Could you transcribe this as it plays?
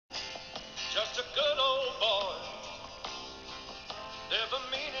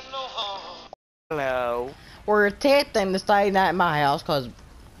Hello. We're attempting to stay night at my house because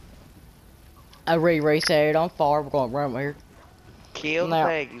I reset it on fire. We're going to run over here. Kill the Now,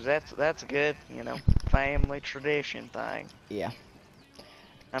 piggies. That's a good, family tradition thing. yeah.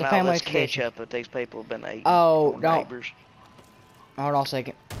 And The all family this tradition. ketchup that these people have been eating. Oh, On don't. neighbors. Hold on a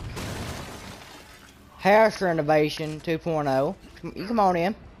second. House renovation 2.0. You come on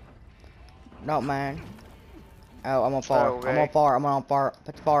in. Don't mind. Oh, I'm on fire. Okay. I'm on fire. I'm on fire.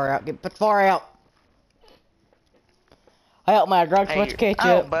 Put the fire out. Put the fire out. Help my drug so much Oh,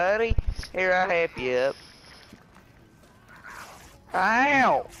 ketchup. buddy. Here, I'll help you up.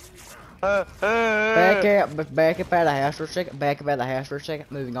 Ow! Back out. Back up out of the house for a second. Back up out of the house for a second.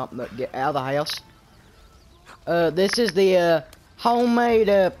 Moving on. Get out of the house. This is the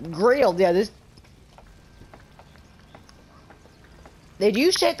homemade grill. Yeah, this. Did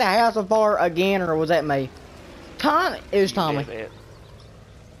you set the house on fire again, or was that me? Tommy, it was Tommy.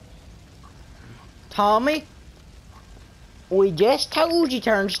 Tommy, we just told you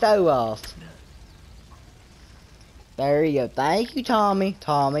turn the stove off. There you go. Thank you, Tommy.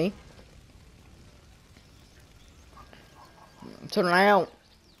 Tommy. So now,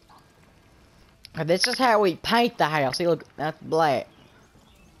 this is how we paint the house. See, look, that's black.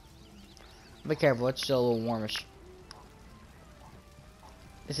 Be careful, it's still a little warmish.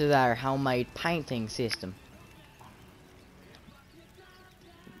 This is our homemade painting system.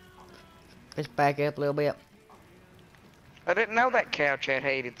 Let's back up a little bit. I didn't know that couch had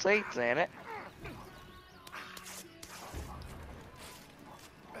heated seats in it.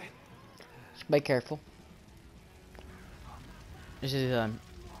 Just be careful. This is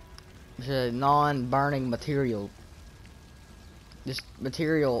a non-burning material. This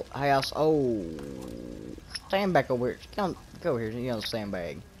material house. Oh, stand back over here. Come over here. You know,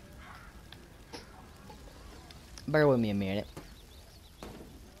 sandbag. Bear with me a minute.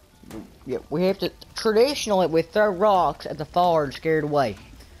 Yeah, we have to. Traditionally, we throw rocks at the fire to scare it away.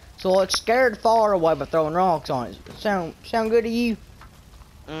 So let's scare the fire away by throwing rocks on it. Sound good to you?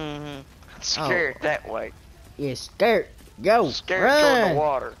 Mm-hmm. Scare it that way. Yeah, scare it. Go. Scare Run. it toward the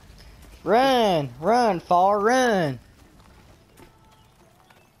water. Run, fire, run.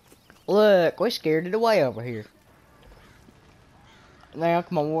 Look, we scared it away over here. Now,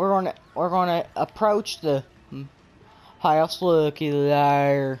 come on, we're gonna approach the house. Looky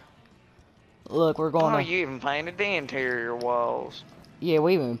there. Look, we're gonna. Oh, you even painted the interior walls. Yeah,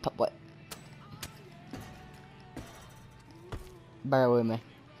 we even put what? Bear with me.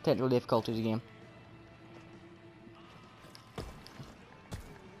 Technical difficulties again.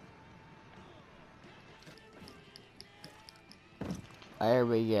 There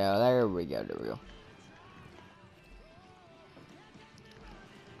we go. There we go. There we go.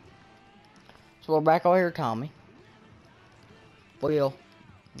 So we're back over here, Tommy. We'll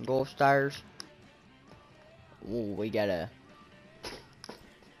go upstairs. Ooh, we gotta.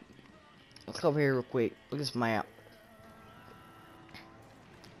 Let's go over here real quick. Look at this map.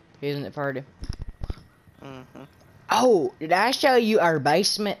 Isn't it pretty? Mm-hmm. Oh, did I show you our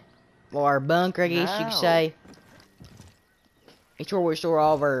basement? Or our bunker, I guess you could say. It's where we store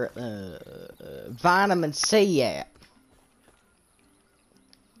all of our vitamin C at.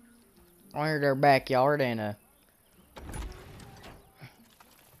 Here's our backyard and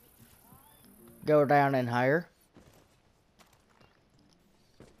go down in here.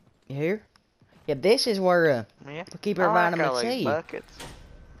 You hear? Yeah, this is where Yeah. we keep our vitamin all C. These buckets.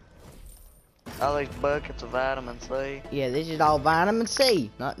 All these buckets of vitamin C. Yeah, this is all vitamin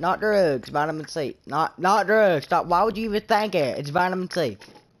C, not drugs. Vitamin C, not drugs. Stop. Why would you even think it? It's vitamin C.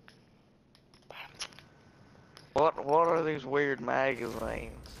 What are these weird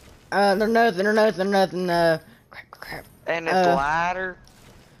magazines? They're nothing. Crap. And it's lighter.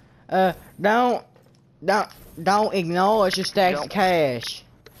 Don't ignore it's just stacks of cash.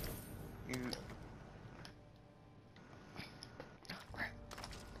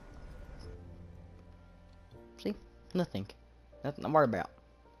 See? Nothing to worry about.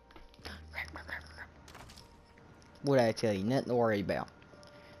 What'd I tell you? Nothing to worry about.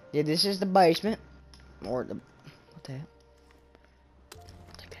 Yeah, this is the basement. Or the... What the hell?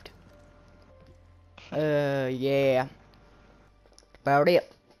 Take that. Yeah. About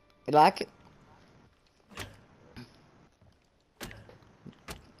it. You like it?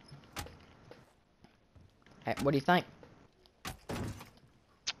 Hey, what do you think?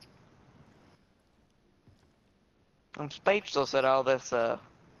 I'm speechless at all this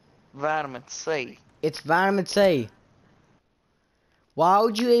vitamin C. It's vitamin C. Why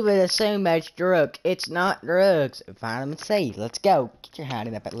would you even assume that's drugs? It's not drugs. Vitamin C. Let's go. Get your hand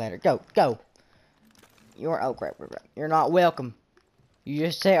in that ladder. Go. You're oh crap. You're not welcome. You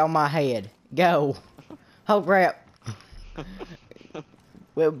just sat on my head. Go. Oh crap.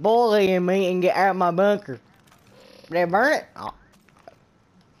 Quit bullying me and get out of my bunker. Did I burn it? Oh.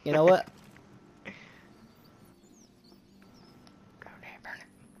 You know what? Go there, burn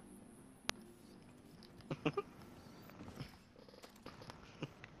it.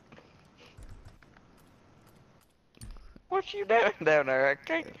 What you doing down there? I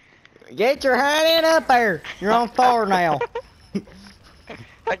can't. Get your hind end up there. You're on fire now.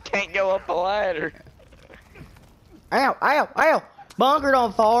 I can't go up a ladder. Ow, ow, ow. Bunker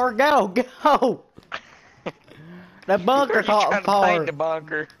on fire. Go, go. The bunker caught on Trying to paint fire. the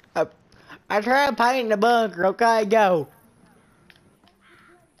bunker. I tried painting the bunker. Okay, go.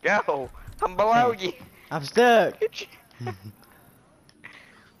 Go. I'm below you. I'm stuck.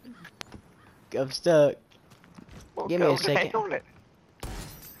 I'm stuck. We'll Give me go a second. down it.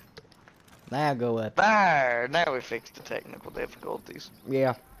 Now go up. There. Now we fixed the technical difficulties.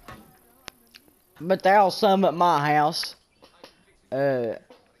 Yeah. But that'll sum up my house. Yeah.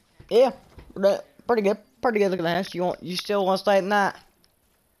 Pretty good. Pretty good looking house. You still want to stay at night?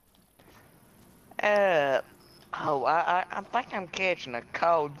 I think I'm catching a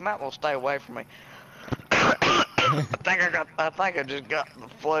cold. You might want to stay away from me. I think I just got the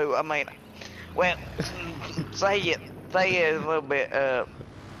flu. I mean, well, say it a little bit.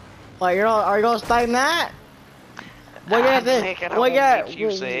 Like are you gonna stay at night? We got this. Sick and I won't get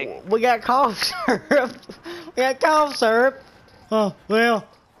you sick. We got cough syrup. We got cough syrup. Oh well.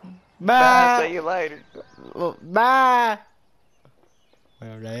 Bye. See you later. Bye.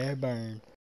 Well, they burned.